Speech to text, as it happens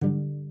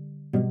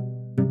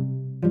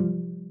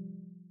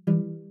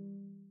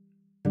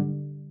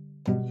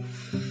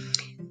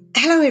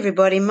Hello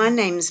everybody, my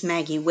name's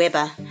Maggie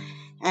Webber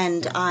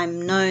and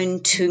I'm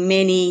known to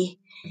many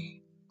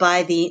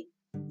by the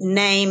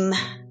name,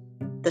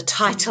 the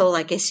title,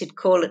 I guess you'd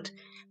call it,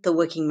 the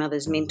Working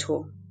Mother's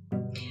Mentor.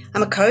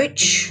 I'm a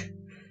coach,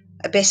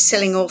 a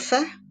best-selling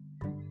author,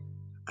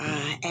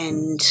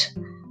 and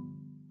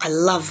I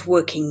love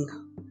working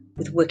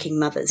with working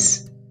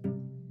mothers.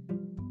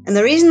 And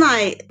the reason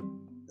I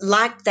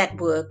like that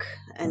work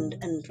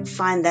and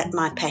find that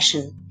my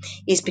passion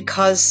is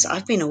because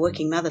I've been a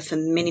working mother for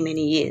many,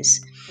 many years.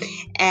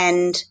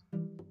 And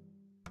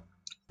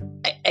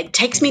it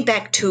takes me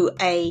back to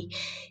a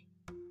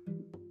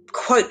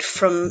quote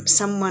from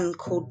someone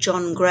called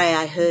John Gray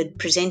I heard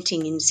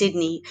presenting in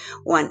Sydney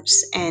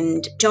once.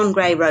 And John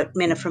Gray wrote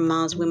Men Are From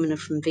Mars, Women Are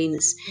From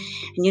Venus.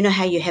 And you know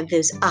how you have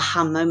those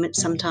aha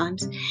moments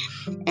sometimes?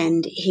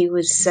 And he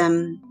was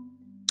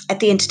at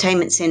the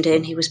entertainment centre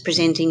and he was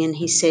presenting and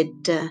he said,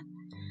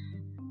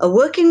 a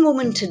working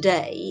woman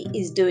today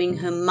is doing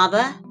her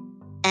mother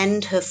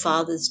and her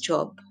father's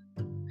job.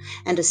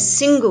 And a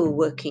single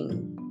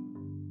working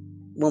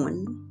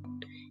woman,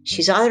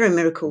 she's either a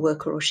miracle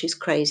worker or she's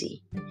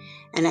crazy.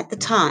 And at the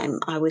time,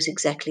 I was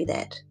exactly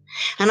that.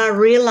 And I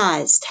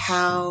realised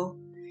how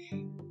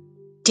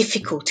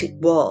difficult it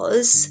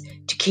was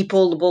to keep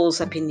all the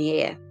balls up in the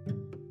air.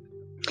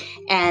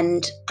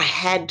 And I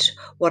had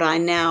what I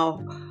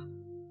now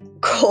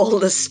call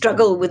the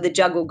struggle with the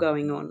juggle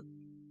going on.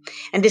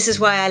 And this is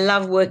why I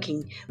love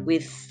working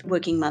with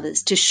working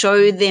mothers, to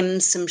show them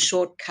some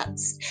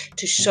shortcuts,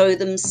 to show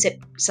them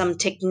some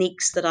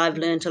techniques that I've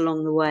learnt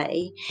along the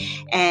way,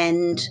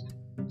 and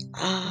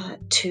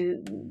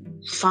to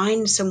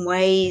find some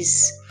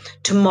ways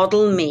to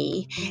model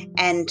me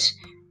and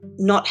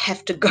not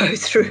have to go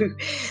through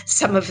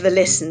some of the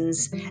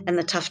lessons and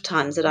the tough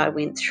times that I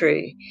went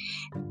through.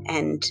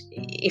 And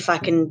if I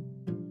can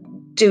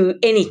do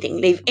anything,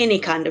 leave any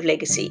kind of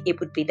legacy, it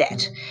would be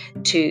that,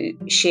 to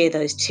share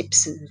those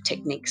tips and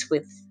techniques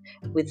with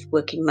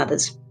working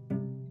mothers.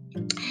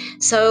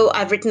 So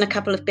I've written a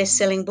couple of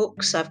best-selling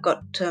books. I've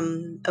got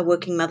a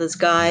Working Mother's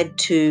Guide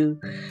to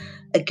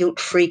a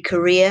Guilt-Free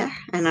Career,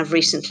 and I've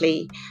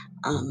recently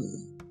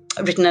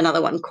written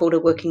another one called A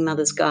Working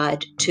Mother's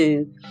Guide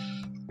to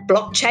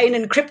Blockchain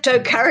and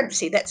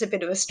Cryptocurrency. That's a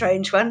bit of a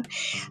strange one.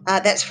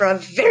 That's for a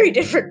very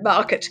different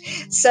market.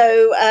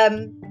 So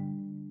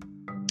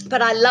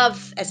but I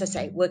love, as I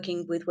say,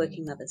 working with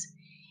working mothers.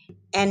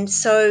 And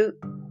so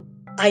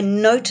I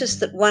noticed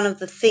that one of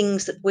the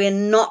things that we're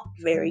not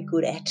very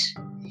good at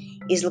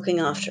is looking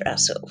after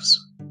ourselves.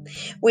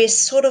 We're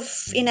sort of,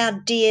 in our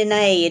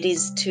DNA, it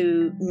is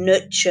to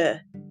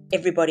nurture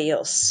everybody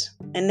else.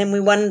 And then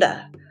we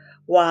wonder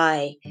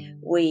why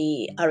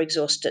we are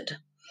exhausted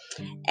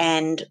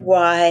and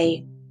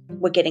why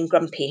we're getting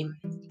grumpy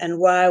and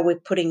why we're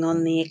putting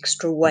on the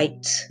extra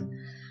weight,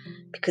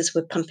 because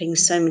we're pumping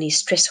so many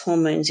stress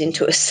hormones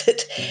into us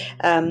that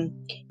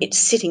it's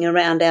sitting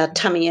around our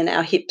tummy and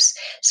our hips.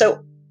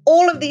 So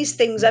all of these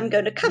things I'm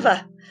going to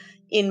cover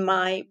in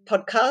my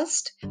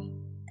podcast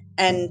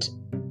and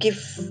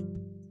give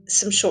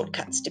some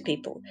shortcuts to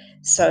people.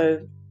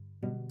 So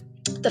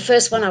the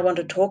first one I want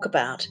to talk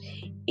about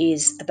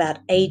is about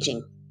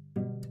aging.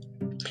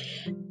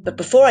 But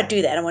before I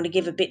do that, I want to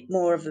give a bit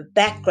more of a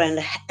background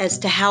as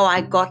to how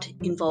I got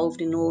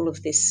involved in all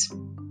of this.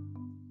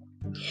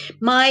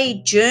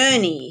 My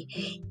journey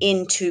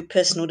into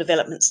personal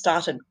development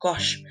started,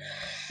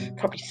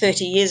 probably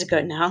 30 years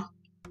ago now.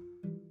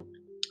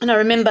 And I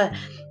remember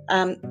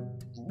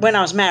when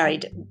I was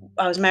married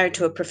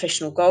to a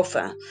professional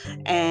golfer,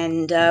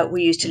 and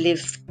we used to live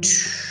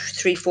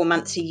 3-4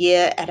 months a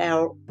year at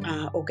our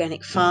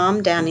organic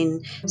farm down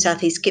in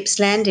southeast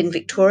Gippsland in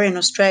Victoria in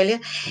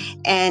Australia.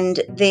 And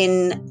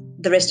then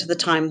the rest of the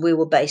time we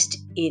were based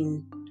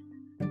in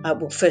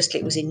firstly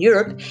it was in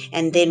Europe,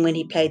 and then when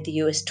he played the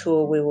US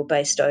tour, we were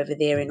based over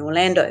there in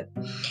Orlando.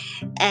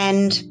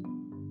 And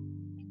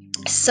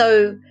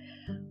so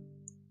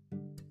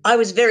I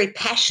was very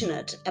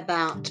passionate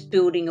about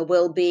building a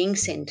wellbeing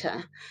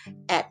centre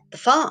at the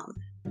farm,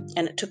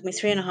 and it took me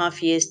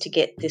 3.5 years to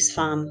get this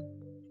farm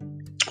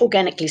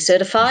organically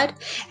certified,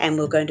 and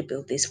we're going to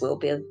build this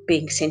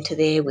wellbeing centre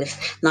there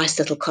with nice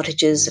little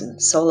cottages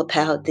and solar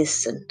powered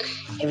this and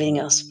everything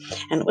else,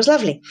 and it was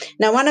lovely.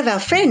 Now, one of our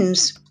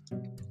friends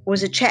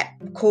was a chap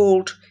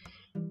called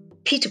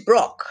Peter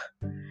Brock,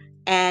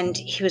 and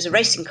he was a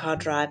racing car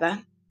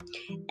driver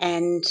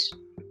and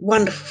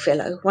wonderful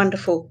fellow,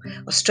 wonderful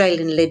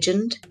Australian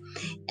legend.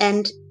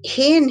 And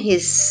he and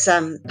his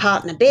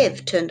partner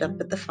Bev turned up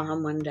at the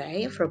farm one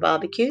day for a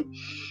barbecue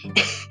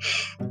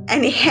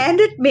and he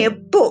handed me a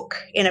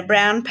book in a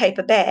brown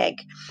paper bag.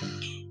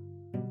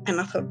 And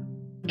I thought,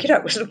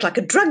 it looked like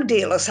a drug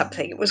deal or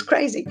something. It was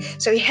crazy.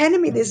 So he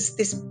handed me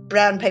this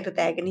brown paper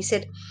bag and he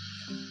said,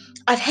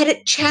 I've had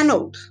it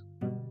channeled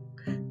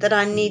that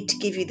I need to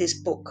give you this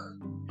book.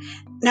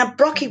 Now,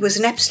 Brocky was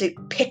an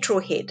absolute petrol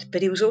head,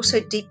 but he was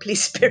also deeply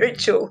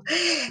spiritual.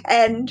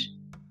 And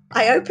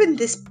I opened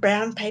this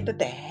brown paper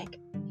bag,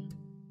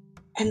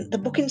 and the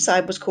book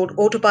inside was called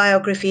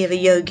Autobiography of a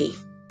Yogi.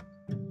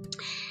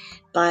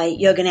 by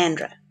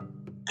Yoganandra.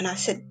 And I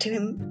said to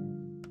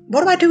him,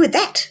 what do I do with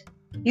that?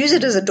 Use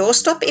it as a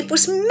doorstop? It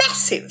was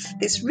massive,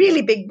 this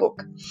really big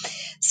book.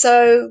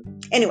 So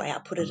anyway, I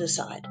put it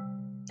aside.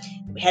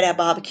 We had our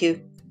barbecue.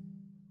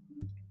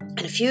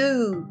 And a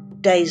few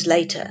days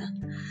later,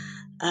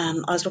 I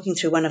was looking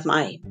through one of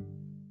my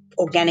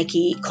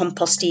organic-y,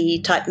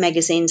 composty type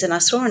magazines, and I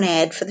saw an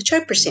ad for the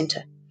Chopra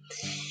Centre.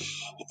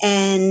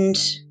 And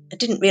I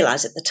didn't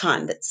realise at the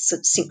time that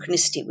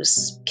synchronicity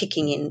was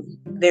kicking in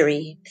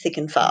very thick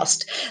and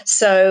fast.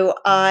 So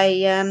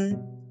I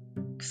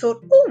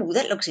thought, oh,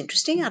 that looks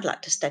interesting. I'd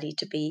like to study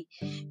to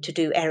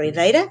do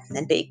Ayurveda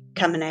and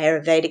become an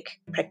Ayurvedic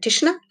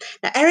practitioner.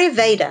 Now,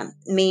 Ayurveda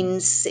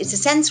means, it's a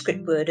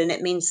Sanskrit word, and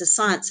it means the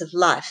science of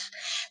life.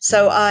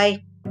 So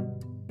I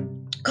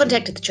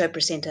contacted the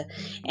Chopra Centre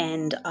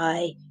and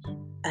I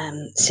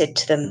said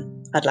to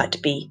them, I'd like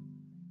to be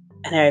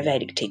an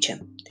Ayurvedic teacher.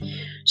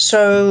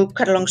 So,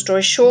 cut a long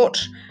story short,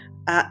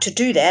 to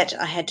do that,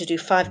 I had to do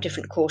 5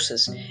 different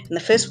courses. And the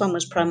first one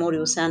was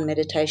primordial sound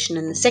meditation,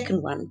 and the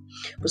second one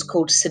was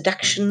called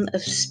seduction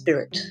of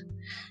spirit.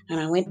 And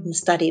I went and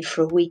studied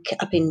for a week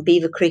up in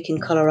Beaver Creek in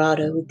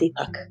Colorado with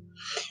Deepak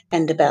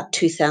and about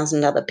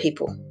 2,000 other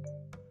people.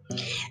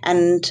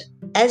 And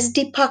as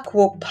Deepak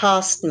walked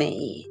past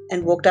me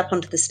and walked up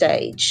onto the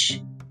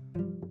stage,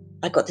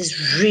 I got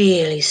this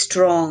really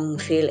strong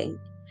feeling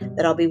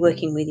that I'll be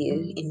working with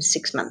you in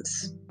 6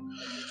 months.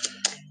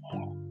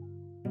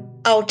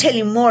 I'll tell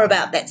you more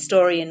about that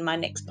story in my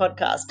next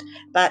podcast,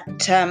 but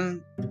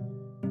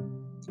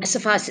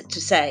suffice it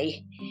to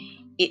say,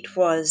 it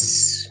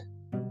was,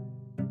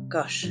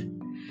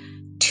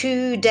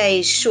 2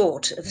 days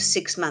short of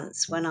 6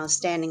 months when I was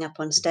standing up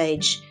on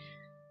stage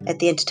at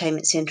the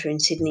Entertainment Centre in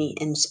Sydney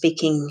and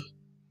speaking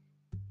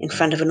in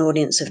front of an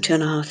audience of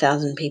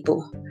 2,500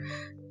 people.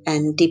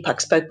 And Deepak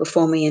spoke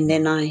before me, and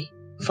then I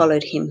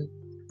followed him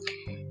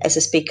as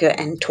a speaker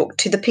and talked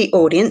to the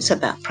audience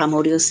about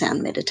primordial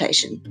sound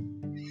meditation.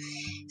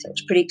 So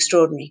it's pretty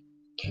extraordinary.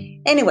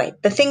 Anyway,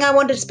 the thing I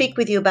wanted to speak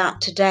with you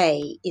about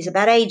today is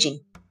about aging.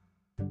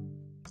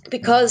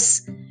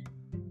 Because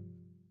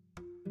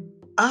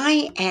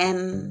I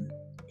am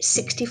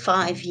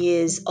 65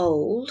 years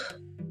old.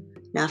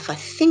 Now, if I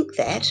think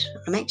that,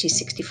 I'm actually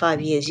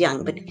 65 years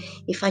young, but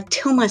if I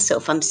tell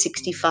myself I'm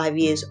 65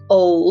 years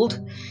old,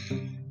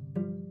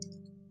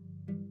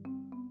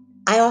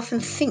 I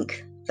often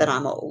think that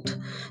I'm old.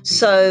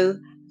 So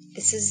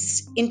this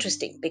is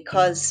interesting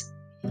because,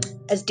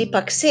 as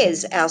Deepak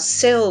says, our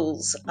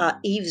cells are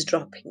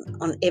eavesdropping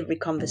on every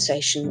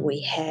conversation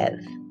we have.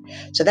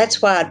 So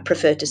that's why I'd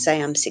prefer to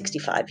say I'm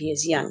 65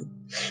 years young.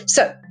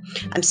 So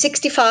I'm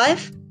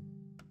 65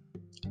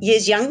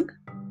 years young,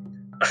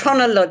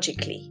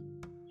 chronologically,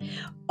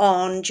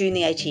 on June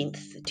the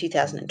 18th,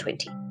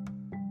 2020.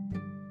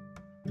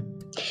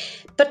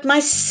 But my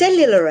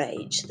cellular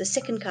age, the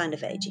second kind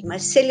of aging, my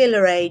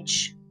cellular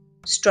age,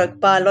 stroke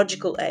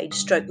biological age,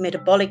 stroke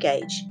metabolic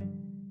age,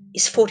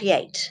 is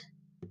 48.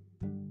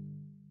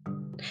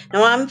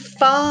 Now, I'm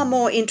far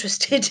more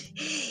interested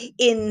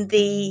in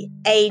the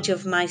age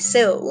of my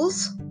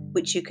cells,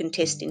 which you can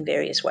test in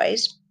various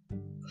ways,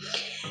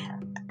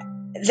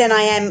 than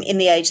I am in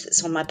the age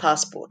that's on my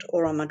passport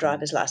or on my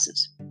driver's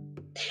license.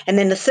 And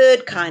then the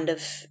third kind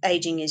of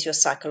aging is your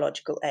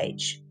psychological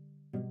age.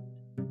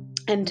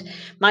 And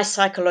my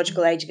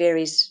psychological age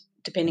varies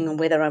depending on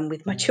whether I'm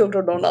with my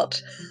children or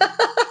not,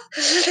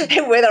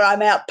 and whether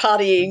I'm out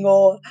partying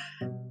or,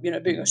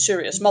 being a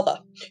serious mother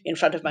in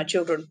front of my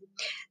children.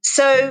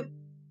 So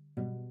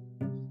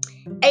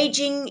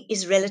aging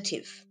is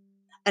relative.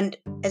 And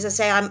as I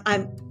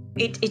say,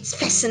 it's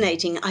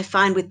fascinating, I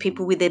find, with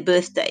people with their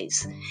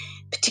birthdays,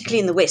 particularly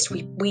in the West.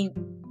 We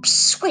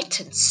sweat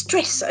and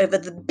stress over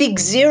the big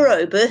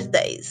 0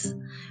 birthdays.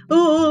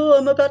 Oh,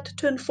 I'm about to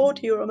turn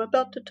 40 or I'm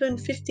about to turn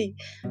 50.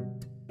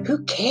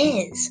 Who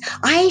cares?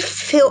 I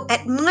feel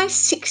at my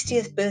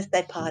 60th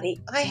birthday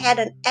party, I had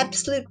an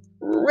absolute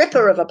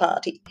ripper of a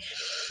party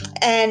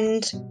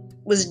and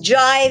was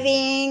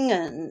jiving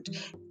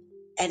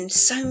and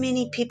so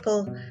many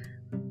people,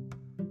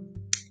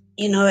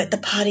 at the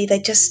party, they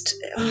just,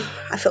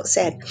 I felt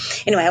sad.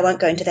 Anyway, I won't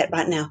go into that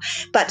right now.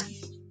 But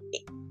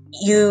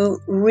you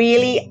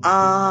really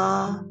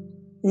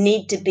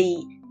need to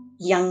be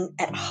young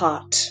at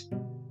heart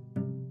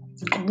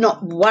and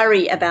not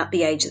worry about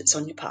the age that's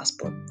on your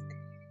passport.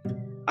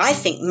 I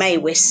think Mae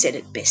West said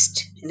it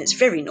best, and it's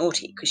very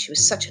naughty because she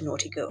was such a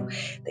naughty girl,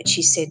 but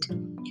she said,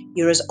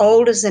 you're as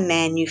old as the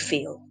man you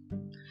feel,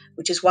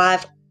 which is why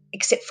I've,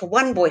 except for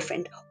one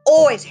boyfriend,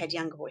 always had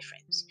younger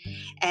boyfriends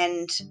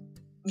and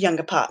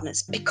younger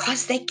partners,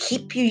 because they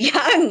keep you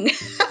young.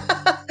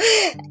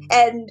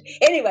 And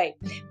anyway,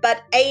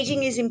 but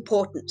aging is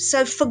important.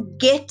 So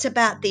forget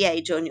about the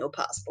age on your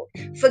passport.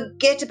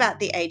 Forget about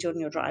the age on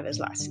your driver's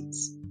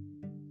license.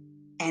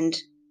 And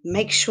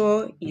make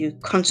sure you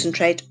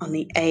concentrate on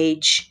the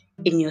age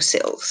in your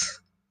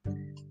cells.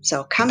 So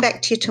I'll come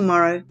back to you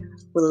tomorrow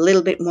with a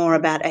little bit more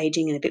about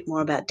aging and a bit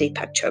more about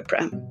Deepak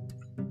Chopra.